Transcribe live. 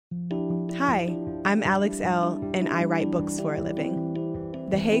Hi, I'm Alex L., and I write books for a living.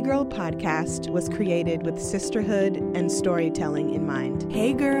 The Hey Girl podcast was created with sisterhood and storytelling in mind.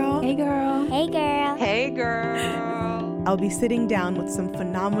 Hey girl. Hey girl. Hey girl. Hey girl. I'll be sitting down with some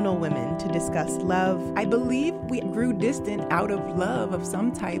phenomenal women to discuss love. I believe we grew distant out of love of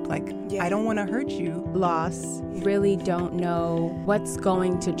some type, I don't want to hurt you. Loss. Really don't know what's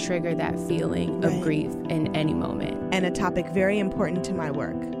going to trigger that feeling of grief in any moment. And a topic very important to my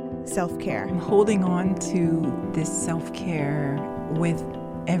work, self-care. I'm holding on to this self-care with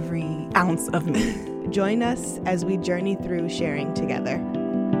every ounce of me. Join us as we journey through sharing together.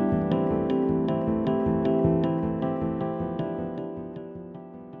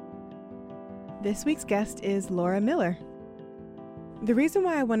 This week's guest is Laura Miller. The reason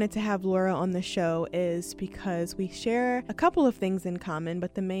why I wanted to have Laura on the show is because we share a couple of things in common,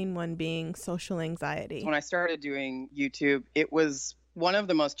 but the main one being social anxiety. When I started doing YouTube, it was one of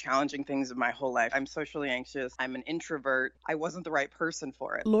the most challenging things of my whole life. I'm socially anxious. I'm an introvert. I wasn't the right person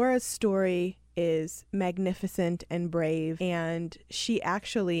for it. Laura's story is magnificent and brave, and she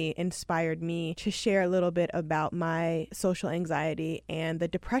actually inspired me to share a little bit about my social anxiety and the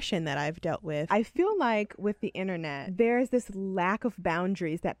depression that I've dealt with. I feel like with the internet, there's this lack of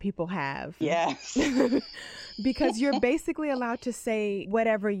boundaries that people have. Yes. Because you're basically allowed to say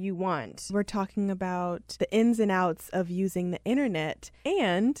whatever you want. We're talking about the ins and outs of using the internet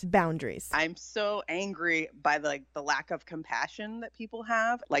and boundaries. I'm so angry by the lack of compassion that people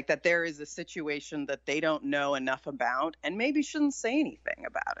have, like that there is a situation that they don't know enough about and maybe shouldn't say anything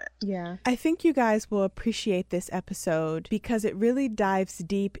about it. Yeah. I think you guys will appreciate this episode because it really dives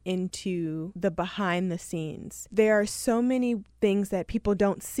deep into the behind the scenes. There are so many things that people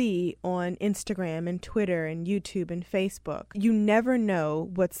don't see on Instagram and Twitter and YouTube and Facebook. You never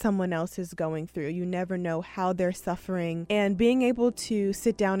know what someone else is going through. You never know how they're suffering. And being able to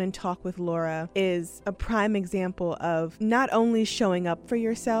sit down and talk with Laura is a prime example of not only showing up for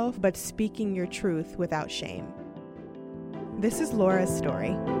yourself, but speaking your truth without shame. This is Laura's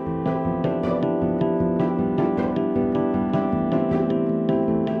story.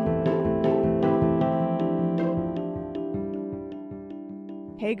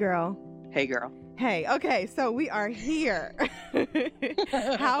 Hey girl. Hey girl. Hey, okay, so we are here.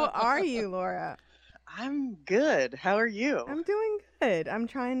 How are you, Laura? I'm good. How are you? I'm doing good. I'm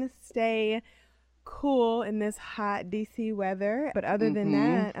trying to stay cool in this hot DC weather, but other than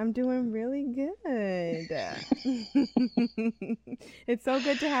that, I'm doing really good. It's so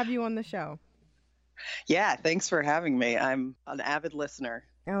good to have you on the show. Yeah, thanks for having me. I'm an avid listener.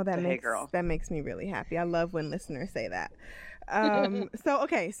 Oh, that Hey makes me really happy. I love when listeners say that.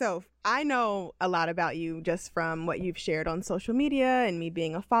 So I know a lot about you just from what you've shared on social media and me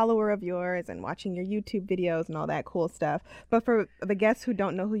being a follower of yours and watching your YouTube videos and all that cool stuff. But for the guests who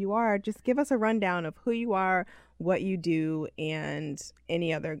don't know who you are, just give us a rundown of who you are, what you do, and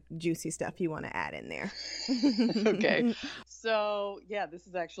any other juicy stuff you want to add in there. Okay. So, yeah, this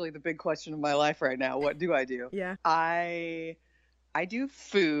is actually the big question of my life right now. What do I do? Yeah. I do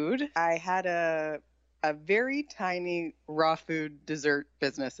food. I had a very tiny raw food dessert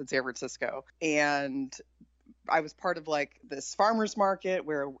business in San Francisco. And I was part of this farmer's market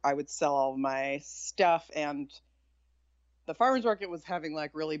where I would sell all my stuff. And the farmer's market was having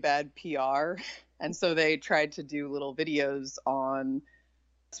really bad PR. And so they tried to do little videos on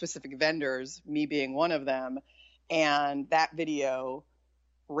specific vendors, me being one of them. And that video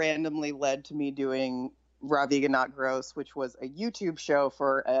randomly led to me doing Raw Vegan Not Gross, which was a YouTube show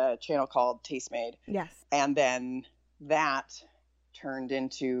for a channel called Tastemade. Yes. And then that turned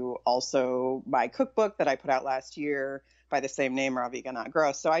into also my cookbook that I put out last year by the same name, Raw Vegan Not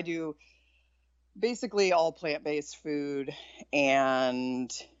Gross. So I do basically all plant-based food,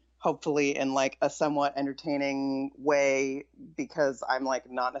 and hopefully in a somewhat entertaining way, because I'm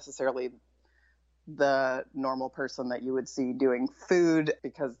not necessarily the normal person that you would see doing food,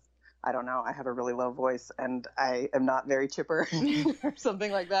 because I don't know, I have a really low voice and I am not very chipper or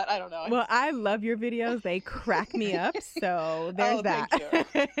something like that. I don't know. Well, I love your videos. They crack me up. So there's that.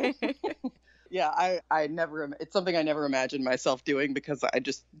 Thank you. Yeah, I never, it's something I never imagined myself doing because I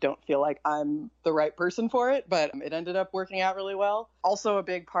just don't feel like I'm the right person for it, but it ended up working out really well. Also, a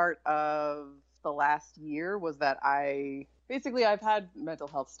big part of the last year was that I've had mental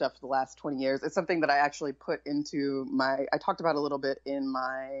health stuff for the last 20 years. It's something that I actually put into I talked about a little bit in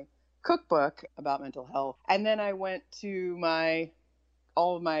my cookbook about mental health. And then I went to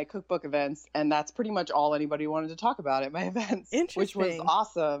all of my cookbook events, and that's pretty much all anybody wanted to talk about at my events, which was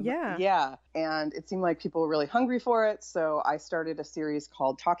awesome. Yeah. And it seemed like people were really hungry for it. So I started a series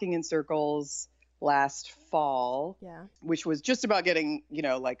called Talking in Circles last fall, Yeah. which was just about getting,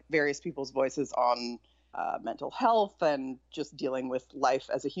 like various people's voices on mental health and just dealing with life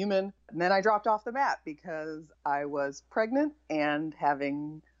as a human. And then I dropped off the map because I was pregnant and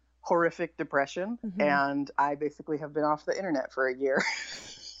having horrific depression. And I basically have been off the internet for a year.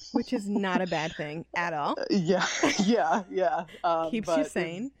 Which is not a bad thing at all. Yeah. Keeps you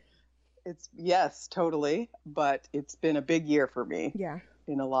sane. It's yes, totally. But it's been a big year for me. Yeah.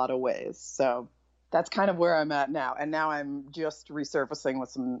 In a lot of ways. So that's kind of where I'm at now. And now I'm just resurfacing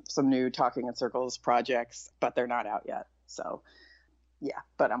with some new Talking in Circles projects, but they're not out yet. So yeah,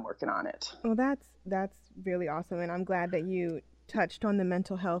 but I'm working on it. Well, that's really awesome. And I'm glad that you touched on the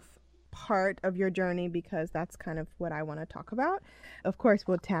mental health part of your journey, because that's kind of what I want to talk about. Of course,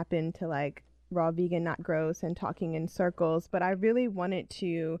 we'll tap into like raw vegan, not gross, and Talking in Circles, but I really wanted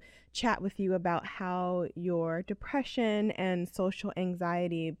to chat with you about how your depression and social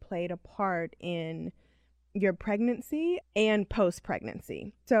anxiety played a part in your pregnancy and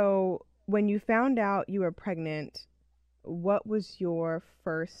post-pregnancy. So when you found out you were pregnant, what was your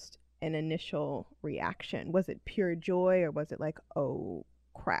first and initial reaction? Was it pure joy, or was it like, oh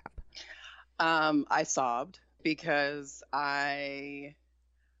crap? I sobbed because I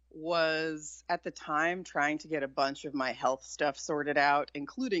was at the time trying to get a bunch of my health stuff sorted out,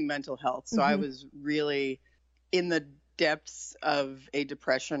 including mental health. So I was really in the depths of a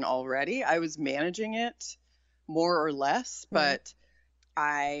depression already. I was managing it more or less, but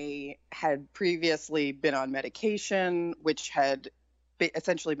I had previously been on medication, which had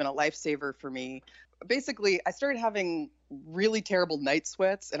essentially been a lifesaver for me. Basically, I started having really terrible night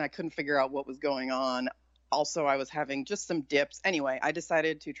sweats and I couldn't figure out what was going on. Also, I was having just some dips. Anyway, I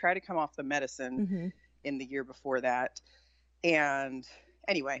decided to try to come off the medicine in the year before that. And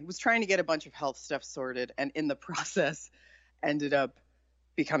anyway, was trying to get a bunch of health stuff sorted, and in the process ended up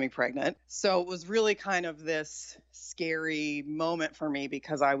becoming pregnant. So it was really kind of this scary moment for me,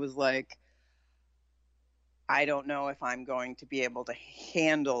 because I was like, I don't know if I'm going to be able to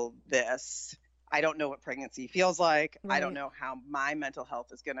handle this. I don't know what pregnancy feels like. Right. I don't know how my mental health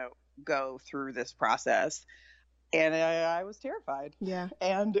is going to go through this process. And I was terrified. Yeah.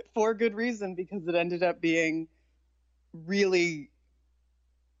 And for good reason, because it ended up being really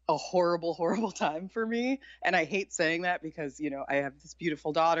a horrible, horrible time for me. And I hate saying that because, I have this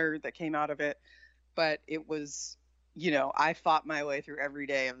beautiful daughter that came out of it. But it was, I fought my way through every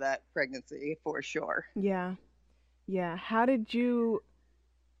day of that pregnancy for sure. Yeah. Yeah. How did you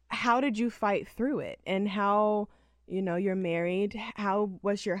fight through it? And how, you're married. How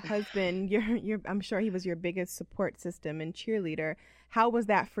was your husband? I'm sure he was your biggest support system and cheerleader. How was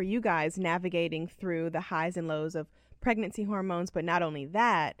that for you guys, navigating through the highs and lows of pregnancy hormones, but not only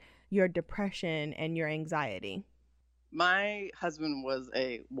that, your depression and your anxiety? My husband was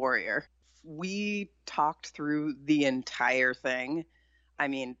a warrior. We talked through the entire thing. I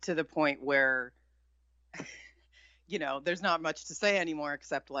mean, to the point where there's not much to say anymore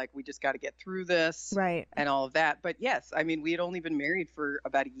except like, we just got to get through this. Right. And all of that. But yes, I mean, we had only been married for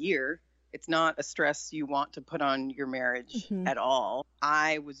about a year. It's not a stress you want to put on your marriage at all.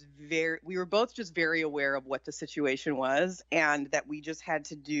 We were both just very aware of what the situation was, and that we just had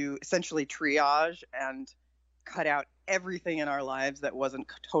to do essentially triage and cut out everything in our lives that wasn't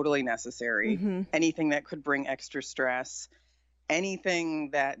totally necessary. Anything that could bring extra stress,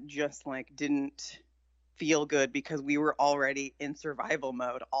 anything that just like didn't feel good, because we were already in survival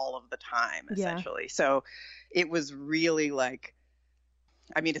mode all of the time, essentially. Yeah. So it was really like,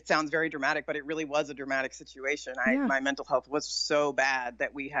 I mean, it sounds very dramatic, but it really was a dramatic situation. My mental health was so bad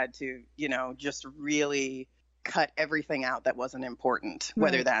that we had to, just really cut everything out that wasn't important,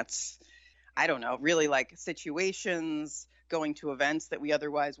 whether that's, I don't know, really like situations, going to events that we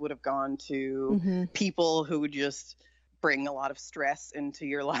otherwise would have gone to, people who would just bring a lot of stress into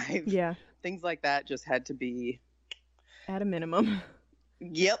your life. Yeah. Things like that just had to be at a minimum.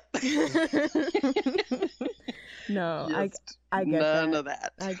 Yep. No, I get none of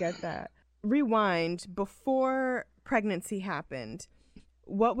that. I get that. Rewind, before pregnancy happened,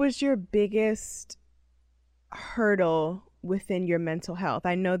 what was your biggest hurdle within your mental health?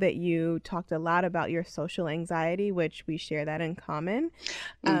 I know that you talked a lot about your social anxiety, which we share that in common.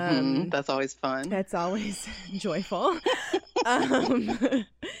 That's always fun. That's always joyful.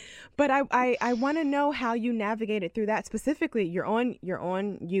 But I want to know how you navigated through that. Specifically, you're on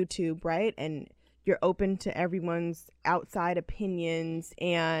YouTube, right? And you're open to everyone's outside opinions,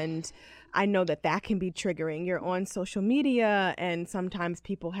 and I know that can be triggering. You're on social media, and sometimes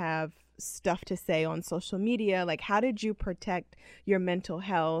people have stuff to say on social media. Like, how did you protect your mental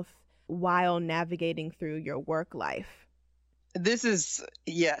health while navigating through your work life? This is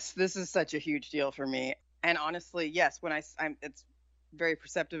such a huge deal for me. And honestly, yes, it's very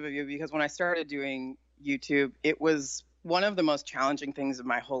perceptive of you, because when I started doing YouTube, it was one of the most challenging things of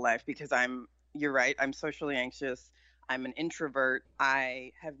my whole life, because you're right, I'm socially anxious. I'm an introvert.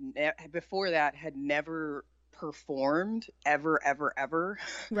 I have before that had never performed ever.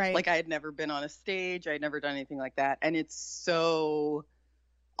 Right. Like, I had never been on a stage. I had never done anything like that. And it's so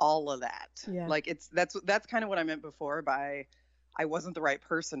all of that. Yeah. Like, that's kind of what I meant before by I wasn't the right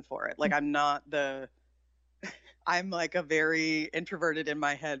person for it. Like, I'm like a very introverted in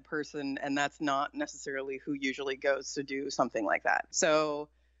my head person, and that's not necessarily who usually goes to do something like that. So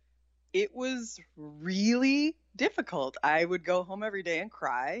it was really difficult. I would go home every day and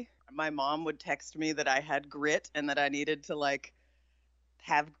cry. My mom would text me that I had grit and that I needed to like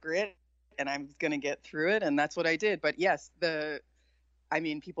have grit and I was going to get through it. And that's what I did. But yes,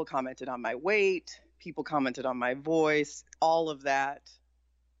 people commented on my weight, people commented on my voice, all of that.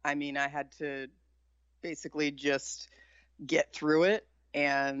 I had to basically just get through it.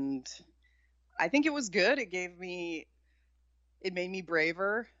 And I think it was good. It made me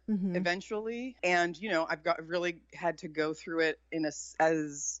braver eventually. And, I've really had to go through it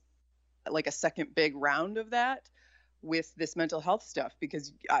as like a second big round of that with this mental health stuff,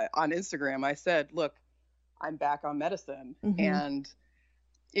 because on Instagram, I said, look, I'm back on medicine. And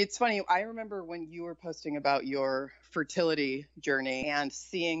it's funny. I remember when you were posting about your fertility journey and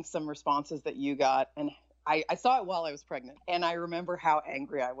seeing some responses that you got, and I saw it while I was pregnant. And I remember how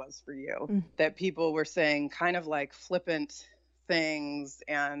angry I was for you, that people were saying kind of like flippant things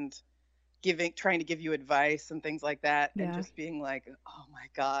and trying to give you advice and things like that. Yeah. And just being like, oh my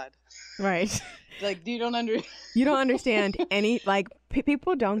God. Right. Like, you don't understand any, like,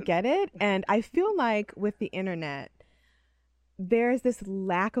 people don't get it. And I feel like with the internet, there's this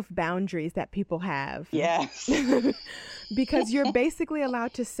lack of boundaries that people have. Yes. Because you're basically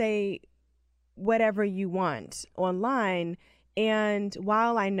allowed to say whatever you want online. And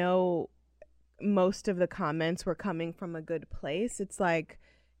while I know most of the comments were coming from a good place, it's like,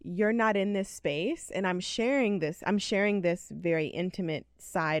 you're not in this space, and I'm sharing this very intimate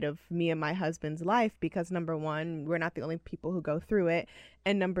side of me and my husband's life, because number one, we're not the only people who go through it,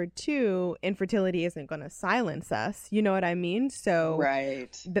 and number two, infertility isn't going to silence us, you know what I mean? So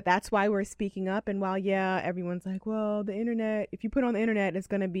right, that's why we're speaking up. And while everyone's like, well, the internet, if you put on the internet, it's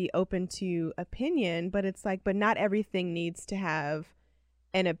going to be open to opinion, but it's like, but not everything needs to have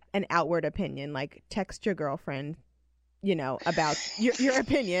an outward opinion. Like, text your girlfriend, about your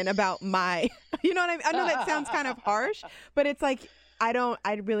opinion about my, you know what I mean? I know that sounds kind of harsh, but it's like,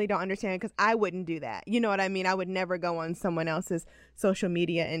 I really don't understand, because I wouldn't do that. You know what I mean? I would never go on someone else's social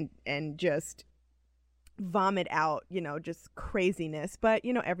media and just vomit out, just craziness. But,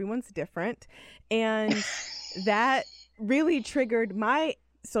 everyone's different. And that really triggered my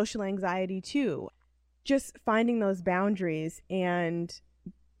social anxiety too. Just finding those boundaries and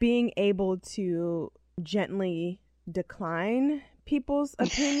being able to gently decline people's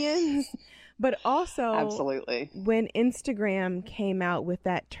opinions. But also, absolutely, when Instagram came out with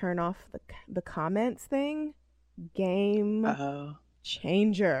that turn off the comments thing, game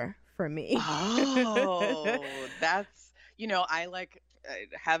changer for me. Oh, that's, I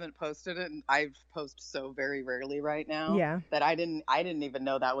haven't posted it, and I've posted so very rarely right now. Yeah. That I didn't even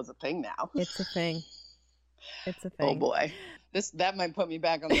know that was a thing now. It's a thing. Oh boy. That might put me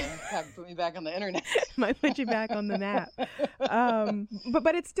back on the internet. Might put you back on the map.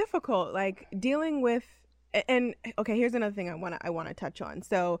 But it's difficult, like dealing with. And okay, here's another thing I want to touch on.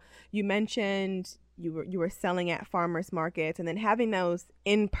 So you mentioned you were selling at farmers markets, and then having those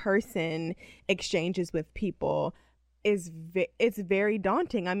in-person exchanges with people it's very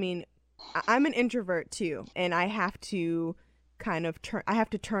daunting. I mean, I'm an introvert too, and I have to turn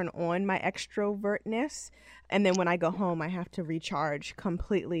on my extrovertness, and then when I go home I have to recharge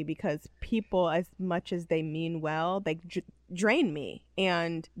completely, because people, as much as they mean well, they drain me.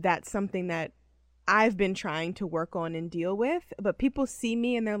 And that's something that I've been trying to work on and deal with. But people see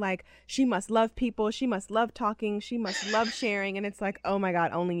me and they're like, she must love people, she must love talking, she must love sharing. And it's like, oh my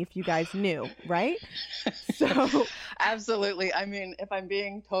God, only if you guys knew, right? So absolutely. I mean, if I'm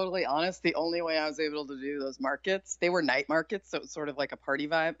being totally honest, the only way I was able to do those markets, they were night markets, so it was sort of like a party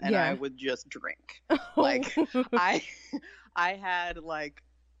vibe, and I would just drink. Like, I had like,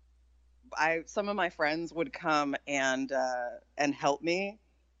 some of my friends would come and help me,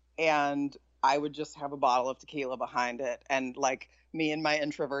 and I would just have a bottle of tequila behind it. And like, me and my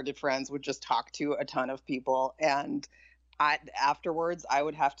introverted friends would just talk to a ton of people. And afterwards I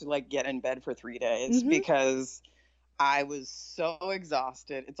would have to like get in bed for 3 days, because I was so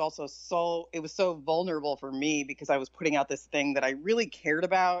exhausted. It was so vulnerable for me because I was putting out this thing that I really cared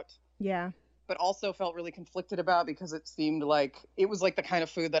about. Yeah. But also felt really conflicted about because it seemed like it was like the kind of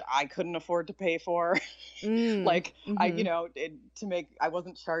food that I couldn't afford to pay for. Like I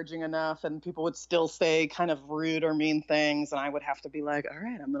wasn't charging enough, and people would still say kind of rude or mean things. And I would have to be like, all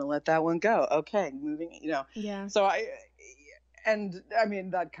right, I'm going to let that one go. Okay. Moving, Yeah. So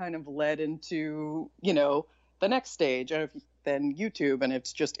that kind of led into, the next stage of then YouTube, and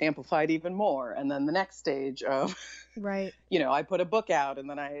it's just amplified even more. And then the next stage of, right. I put a book out, and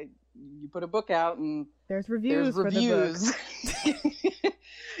then you put a book out and there's reviews for the book.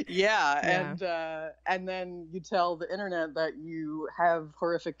 Yeah. And then you tell the internet that you have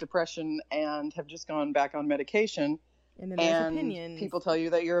horrific depression and have just gone back on medication. And then there's opinions. People tell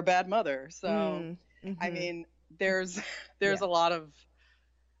you that you're a bad mother. So, there's a lot of,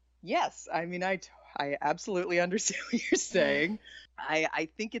 yes. I absolutely understand what you're saying. I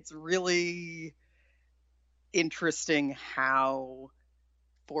think it's really interesting how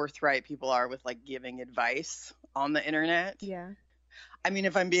forthright people are with like giving advice on the internet. Yeah.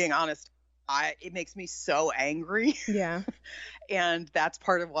 If I'm being honest, it makes me so angry. Yeah. And that's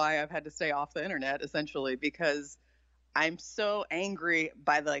part of why I've had to stay off the internet, essentially, because I'm so angry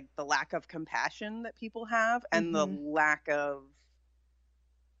by the lack of compassion that people have and the lack of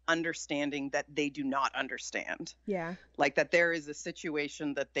understanding that they do not understand. Yeah. Like that there is a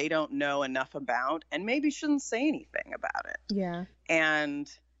situation that they don't know enough about and maybe shouldn't say anything about it. Yeah. And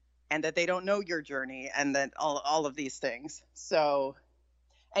that they don't know your journey and that all of these things. So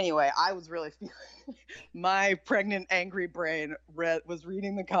anyway, I was really feeling my pregnant, angry brain was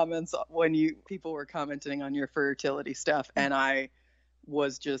reading the comments when people were commenting on your fertility stuff. And I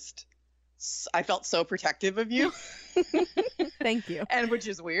felt so protective of you. Thank you. And which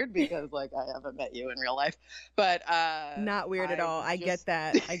is weird because like I haven't met you in real life, but not weird at all. I get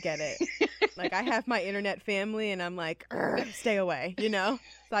that. I get it. Like I have my internet family and I'm like, stay away, So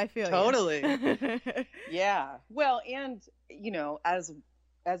I feel totally. Yeah. Well, and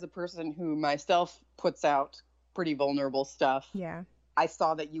as a person who myself puts out pretty vulnerable stuff. Yeah. I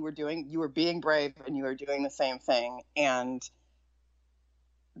saw that you were being brave and you were doing the same thing. And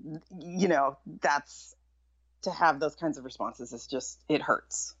that's, to have those kinds of responses is just, it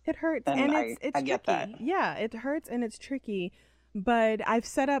hurts. It hurts. And it's I get tricky. that. Yeah, it hurts and it's tricky. But I've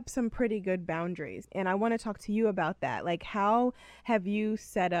set up some pretty good boundaries. And I want to talk to you about that. Like, how have you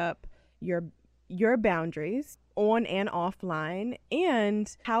set up your boundaries on and offline? And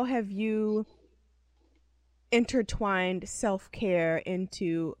how have you intertwined self-care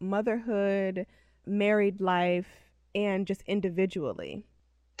into motherhood, married life, and just individually?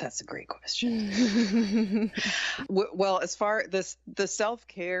 That's a great question. Well, as far the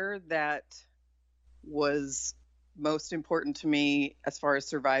self-care that was most important to me as far as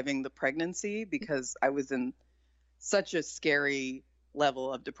surviving the pregnancy, because I was in such a scary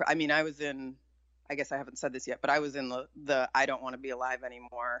level of depression. I guess I haven't said this yet, but I was in the I don't want to be alive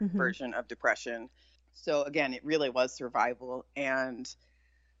anymore version of depression. So again, it really was survival. And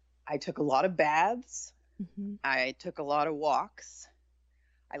I took a lot of baths. I took a lot of walks.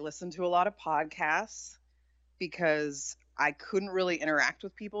 I listened to a lot of podcasts because I couldn't really interact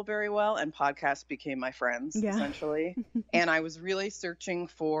with people very well, and podcasts became my friends, essentially. And I was really searching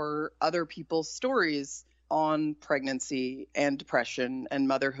for other people's stories on pregnancy and depression and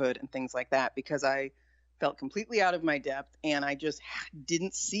motherhood and things like that, because I felt completely out of my depth and I just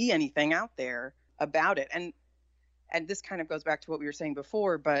didn't see anything out there about it. And this kind of goes back to what we were saying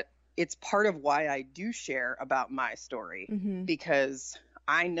before, but it's part of why I do share about my story, because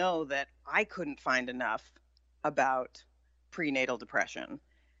I know that I couldn't find enough about prenatal depression.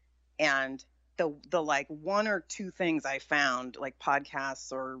 And the like one or two things I found, like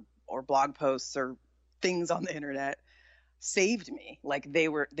podcasts or blog posts or things on the internet, saved me. Like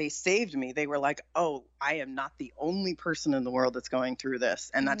they saved me. They were like, oh, I am not the only person in the world that's going through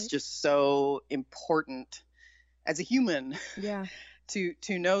this. And that's just so important as a human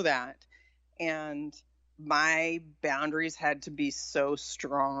to know that. And my boundaries had to be so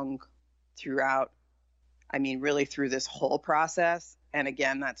strong throughout, really through this whole process. And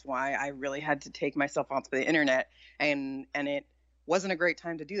again, that's why I really had to take myself off the internet. And it wasn't a great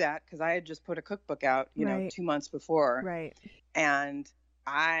time to do that because I had just put a cookbook out, 2 months before. Right. And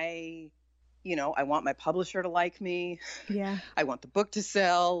I want my publisher to like me. Yeah. I want the book to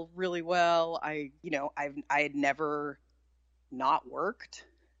sell really well. I had never not worked.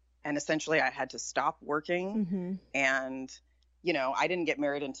 And essentially I had to stop working. And, I didn't get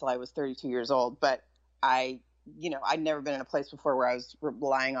married until I was 32 years old, but I'd never been in a place before where I was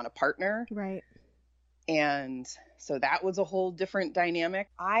relying on a partner. Right. And so that was a whole different dynamic.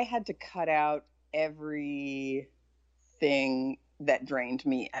 I had to cut out everything that drained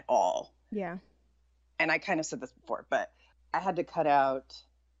me at all. Yeah. And I kind of said this before, but I had to cut out,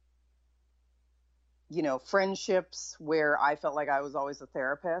 friendships where I felt like I was always a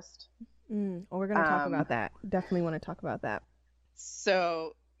therapist. Well, we're going to talk about that. Definitely want to talk about that.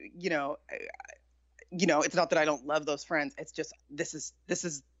 So, it's not that I don't love those friends. It's just this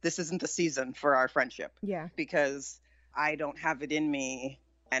isn't the season for our friendship. Yeah. Because I don't have it in me,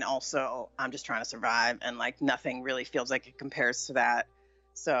 and also I'm just trying to survive, and like nothing really feels like it compares to that.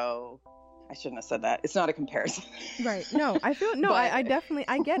 So I shouldn't have said that. It's not a comparison. Right. No, I feel no. But, I definitely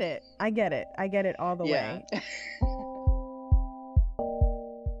I get it. I get it all the way.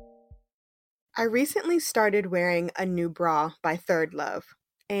 I recently started wearing a new bra by Third Love,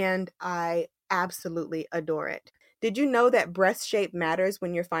 and I absolutely adore it. Did you know that breast shape matters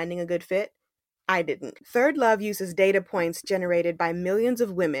when you're finding a good fit? I didn't. Third Love uses data points generated by millions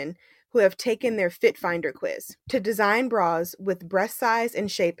of women who have taken their Fit Finder quiz to design bras with breast size and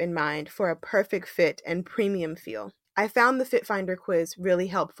shape in mind for a perfect fit and premium feel. I found the Fit Finder quiz really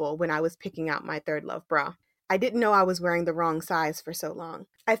helpful when I was picking out my Third Love bra. I didn't know I was wearing the wrong size for so long.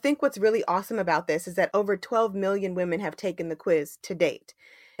 I think what's really awesome about this is that over 12 million women have taken the quiz to date,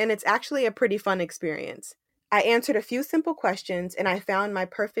 and it's actually a pretty fun experience. I answered a few simple questions, and I found my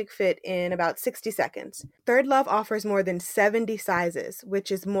perfect fit in about 60 seconds. Third Love offers more than 70 sizes, which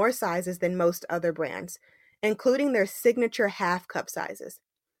is more sizes than most other brands, including their signature half cup sizes.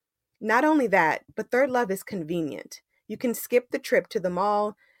 Not only that, but Third Love is convenient. You can skip the trip to the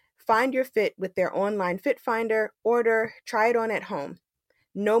mall, find your fit with their online fit finder, order, try it on at home.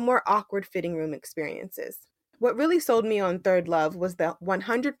 No more awkward fitting room experiences. What really sold me on Third Love was the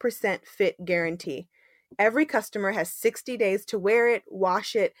 100% fit guarantee. Every customer has 60 days to wear it,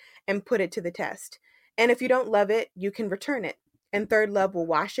 wash it, and put it to the test. And if you don't love it, you can return it. And Third Love will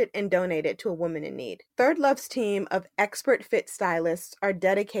wash it and donate it to a woman in need. Third Love's team of expert fit stylists are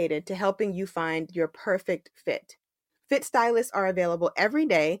dedicated to helping you find your perfect fit. Fit stylists are available every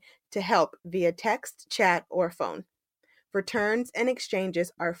day to help via text, chat, or phone. Returns and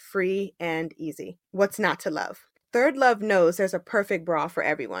exchanges are free and easy. What's not to love? Third Love knows there's a perfect bra for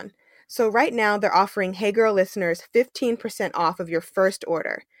everyone. So right now they're offering Hey Girl listeners 15% off of your first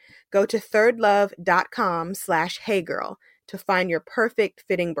order. Go to thirdlove.com/heygirl to find your perfect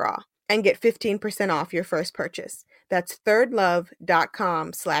fitting bra and get 15% off your first purchase. That's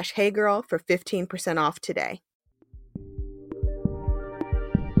thirdlove.com/heygirl for 15% off today.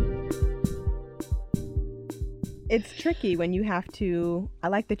 It's tricky when you have to, I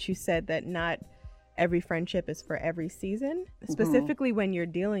like that you said that not every friendship is for every season, specifically when you're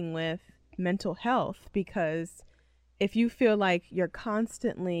dealing with mental health, because if you feel like you're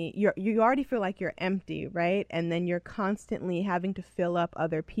constantly, you already feel like you're empty, right? And then you're constantly having to fill up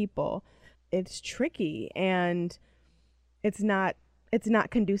other people. It's tricky, and it's not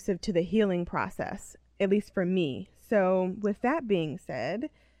conducive to the healing process, at least for me. So with that being said,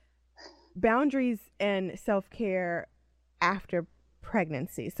 boundaries and self-care after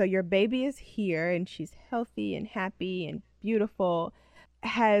pregnancy. So your baby is here and she's healthy and happy and beautiful.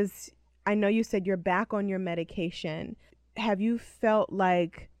 I know you said you're back on your medication. Have you felt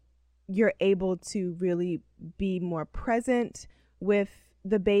like you're able to really be more present with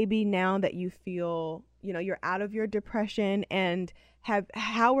the baby now that you feel, you're out of your depression? And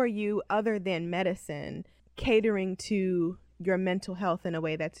how are you, other than medicine, catering to your mental health in a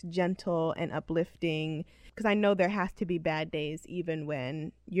way that's gentle and uplifting? Because I know there has to be bad days even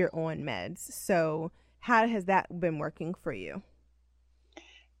when you're on meds. So how has that been working for you?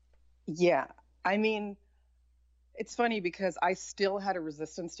 Yeah, I mean, it's funny because I still had a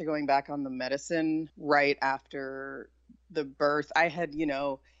resistance to going back on the medicine right after the birth. I had,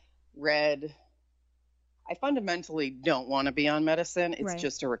 read, I fundamentally don't want to be on medicine. It's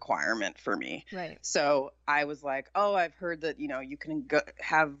just a requirement for me. Right. So I was like, oh, I've heard that, you can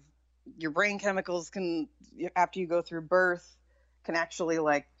have your brain chemicals after you go through birth, can actually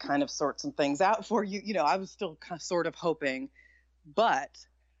like kind of sort some things out for you. I was still sort of hoping, but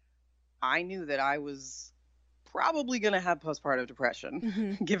I knew that I was probably going to have postpartum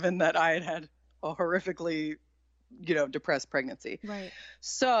depression, given that I had a horrifically, depressed pregnancy. Right.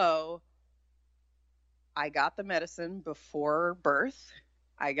 So I got the medicine before birth.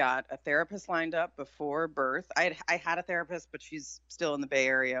 I got a therapist lined up before birth. I had a therapist, but she's still in the Bay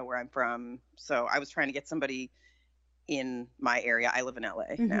Area where I'm from. So I was trying to get somebody in my area. I live in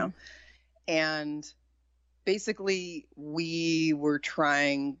LA now. And basically we were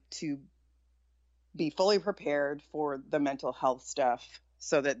trying to be fully prepared for the mental health stuff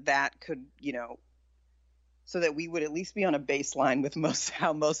so that could, so that we would at least be on a baseline with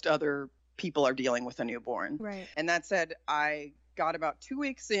how most other people are dealing with a newborn. Right. And that said, I got about 2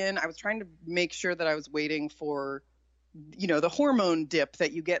 weeks in. I was trying to make sure that I was waiting for, the hormone dip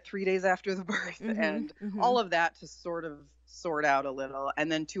that you get 3 days after the birth and all of that to sort of sort out a little. And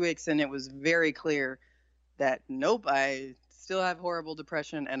then 2 weeks in, it was very clear that nope, I still have horrible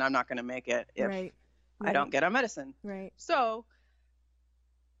depression and I'm not going to make it if I don't get on medicine. Right. So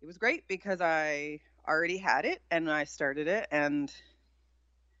it was great because I already had it and I started it, and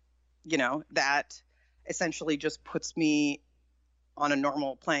that essentially just puts me on a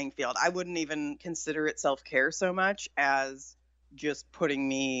normal playing field. I wouldn't even consider it self-care so much as just putting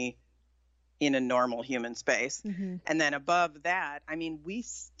me in a normal human space. And then above that, I mean, we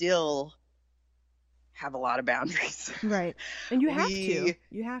still have a lot of boundaries. Right. And you have to.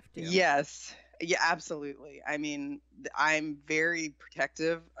 Yes. Yeah, absolutely. I mean, I'm very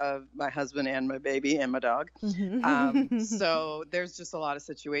protective of my husband and my baby and my dog. So there's just a lot of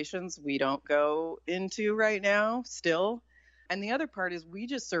situations we don't go into right now still. And the other part is we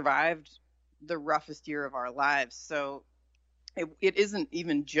just survived the roughest year of our lives. So it isn't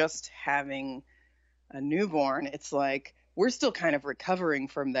even just having a newborn. It's like we're still kind of recovering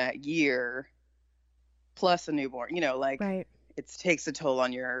from that year plus a newborn. Right. It takes a toll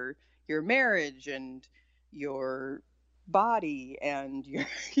on your marriage and your body and your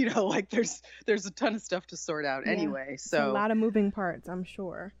there's a ton of stuff to sort out anyway. So it's a lot of moving parts, I'm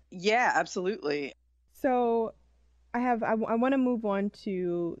sure. Yeah, absolutely. So I want to move on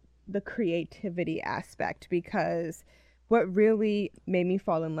to the creativity aspect, because what really made me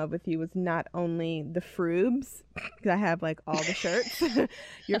fall in love with you was not only the frubes, because I have like all the shirts,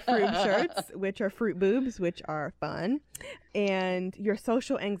 your frube shirts, which are fruit boobs, which are fun, and your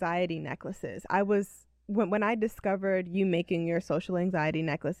social anxiety necklaces. When I discovered you making your social anxiety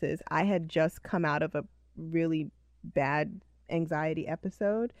necklaces, I had just come out of a really bad anxiety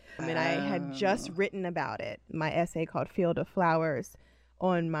episode. And I had just written about it, my essay called Field of Flowers,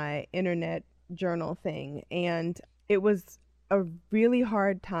 on my internet journal thing. And it was a really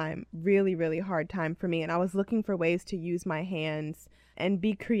hard time, really, really hard time for me. And I was looking for ways to use my hands and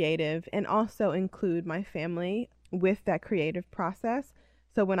be creative and also include my family with that creative process.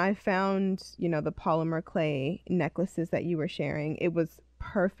 So when I found, the polymer clay necklaces that you were sharing, it was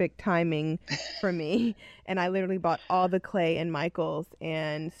perfect timing for me. And I literally bought all the clay in Michael's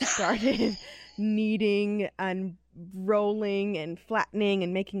and started kneading and rolling and flattening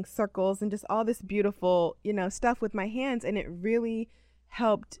and making circles and just all this beautiful, stuff with my hands. And it really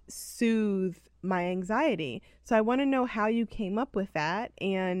helped soothe my anxiety. So I want to know how you came up with that,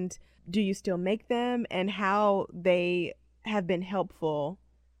 and do you still make them, and how they have been helpful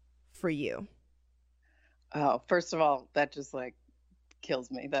for you? Oh, first of all, that just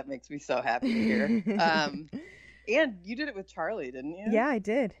kills me. That makes me so happy to hear. And you did it with Charlie, didn't you? Yeah, I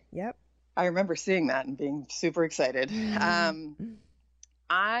did. Yep. I remember seeing that and being super excited.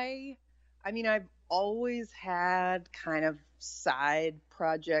 I've always had kind of side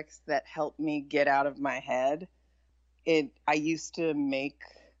projects that helped me get out of my head. I used to make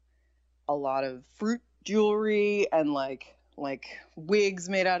a lot of fruit jewelry and like wigs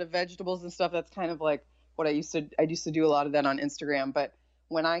made out of vegetables and stuff. That's kind of like what I used to do a lot of that on Instagram. But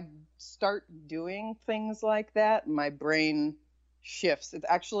when I start doing things like that, my brain shifts.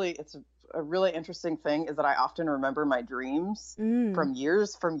 It's a really interesting thing is that I often remember my dreams from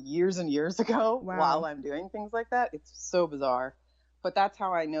years and years ago while I'm doing things like that. It's so bizarre. But that's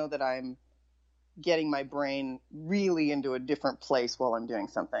how I know that I'm getting my brain really into a different place while I'm doing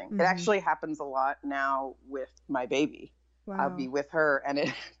something. It actually happens a lot now with my baby. Wow. I'll be with her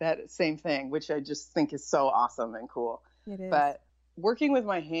and that same thing, which I just think is so awesome and cool. It is. But working with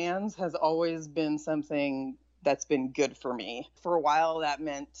my hands has always been something that's been good for me. For a while, that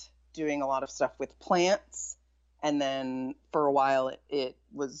meant doing a lot of stuff with plants. And then for a while, it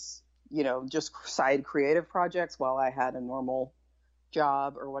was, just side creative projects while I had a normal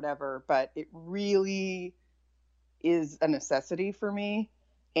job or whatever. But it really is a necessity for me.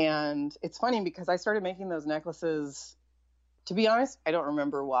 And it's funny because I started making those necklaces. To be honest, I don't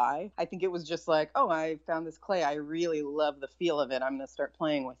remember why. I think it was just like, oh, I found this clay. I really love the feel of it. I'm going to start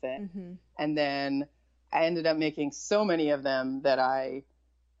playing with it. And then I ended up making so many of them that I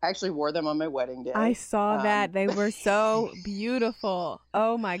actually wore them on my wedding day. I saw that. They were so beautiful.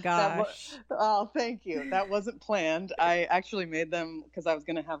 Oh, my gosh. Thank you. That wasn't planned. I actually made them because I was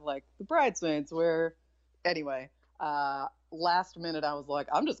going to have the bridesmaids wear. Anyway, last minute I was like,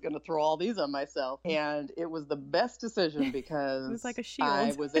 I'm just going to throw all these on myself. And it was the best decision because it was like a shield.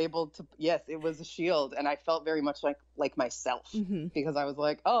 I was able to, yes, it was a shield. And I felt very much like myself because I was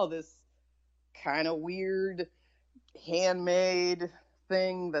like, oh, this kind of weird handmade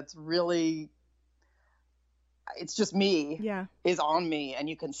thing that's really, it's just me, is on me, and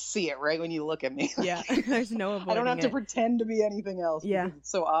you can see it right when you look at me. Yeah, there's no avoiding I don't have to it. pretend to be anything else because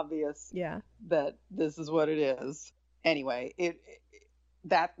it's so obvious that this is what it is. Anyway,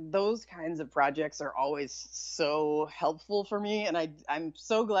 those kinds of projects are always so helpful for me, and I'm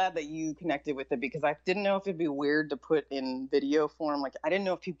so glad that you connected with it, because I didn't know if it'd be weird to put in video form. Like, I didn't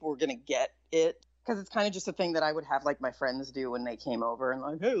know if people were gonna get it, because it's kind of just a thing that I would have like my friends do when they came over, and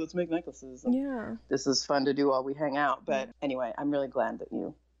like, hey, let's make necklaces. And this is fun to do while we hang out. But anyway, I'm really glad that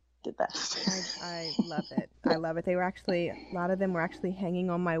you did that. I love it. I love it. They were actually, a lot of them were actually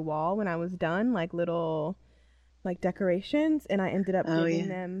hanging on my wall when I was done, like little like decorations, and I ended up giving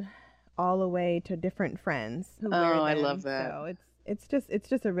them all away to different friends who wear them. I love that. So it's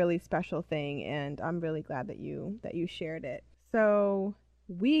just a really special thing, and I'm really glad that you shared it. So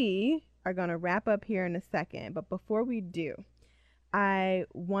we are going to wrap up here in a second, but before we do, I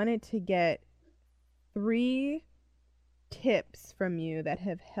wanted to get 3 tips from you that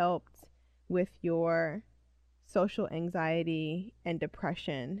have helped with your social anxiety and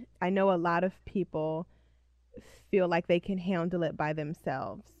depression. I know a lot of people feel like they can handle it by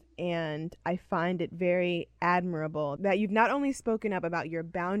themselves, and I find it very admirable that you've not only spoken up about your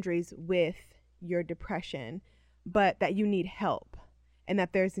boundaries with your depression, but that you need help, and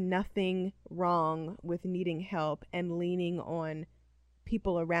that there's nothing wrong with needing help and leaning on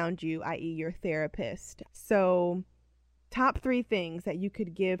people around you, i.e. your therapist. So top 3 things that you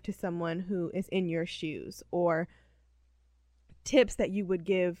could give to someone who is in your shoes, or tips that you would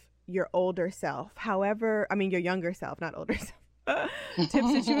give your older self, your younger self, not older self. Tips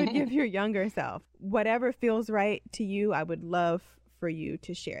that you would give your younger self. Whatever feels right to you, I would love for you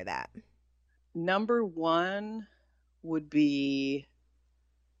to share that. Number 1 would be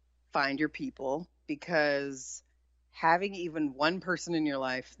find your people, because having even one person in your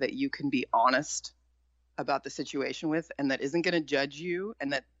life that you can be honest about the situation with, and that isn't going to judge you,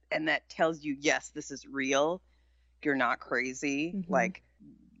 and that tells you, yes, this is real, you're not crazy, like,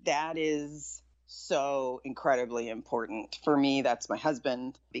 that is so incredibly important. For me, that's my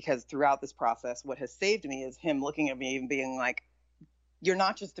husband, because throughout this process, what has saved me is him looking at me and being like, you're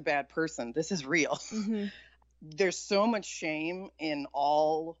not just a bad person, this is real. There's so much shame in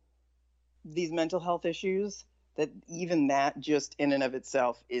all these mental health issues that even that just in and of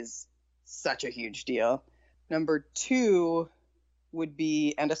itself is such a huge deal. Number 2 would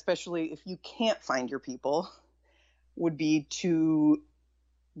be, and especially if you can't find your people, would be to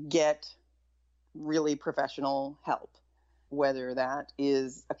get really professional help, whether that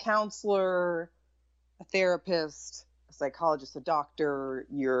is a counselor, a therapist, a psychologist, a doctor,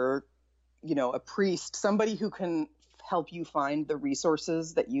 a priest, somebody who can help you find the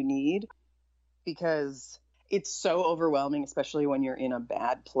resources that you need, because it's so overwhelming, especially when you're in a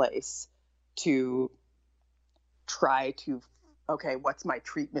bad place, to try to, okay, what's my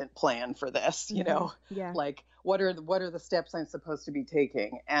treatment plan for this? Like, what are the steps I'm supposed to be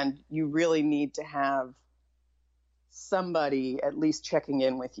taking? And you really need to have somebody at least checking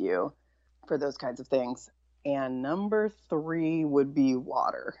in with you for those kinds of things. And number 3 would be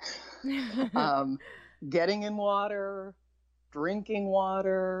water. Getting in water, drinking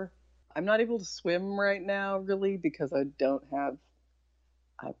water. I'm not able to swim right now, really, because I don't have,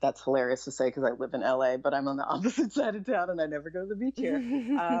 that's hilarious to say because I live in LA, but I'm on the opposite side of town and I never go to the beach here.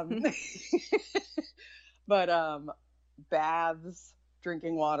 But baths,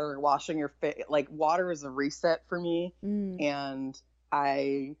 drinking water, washing your face, like, water is a reset for me. And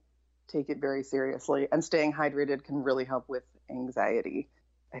I take it very seriously, and staying hydrated can really help with anxiety.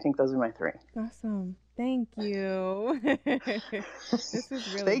 I think those are my 3. Awesome. Thank you. This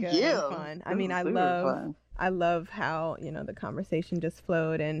was really Thank good you. and fun. I mean, I love how, the conversation just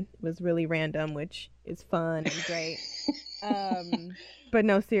flowed and was really random, which is fun and great. But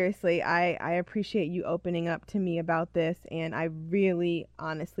no, seriously, I appreciate you opening up to me about this, and I really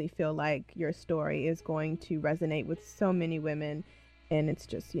honestly feel like your story is going to resonate with so many women, and it's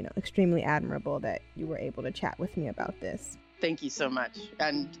just, extremely admirable that you were able to chat with me about this. Thank you so much.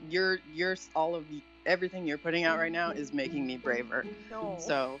 And everything you're putting out right now is making me braver.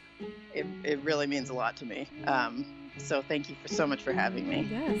 So it really means a lot to me. So thank you so much for having me.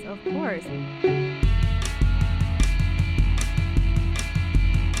 Yes, of course.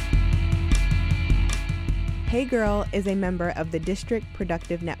 Hey Girl is a member of the District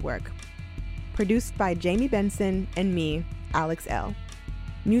Productive Network. Produced by Jamie Benson and me, Alex L.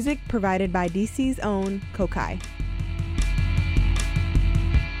 Music provided by DC's own Kokai.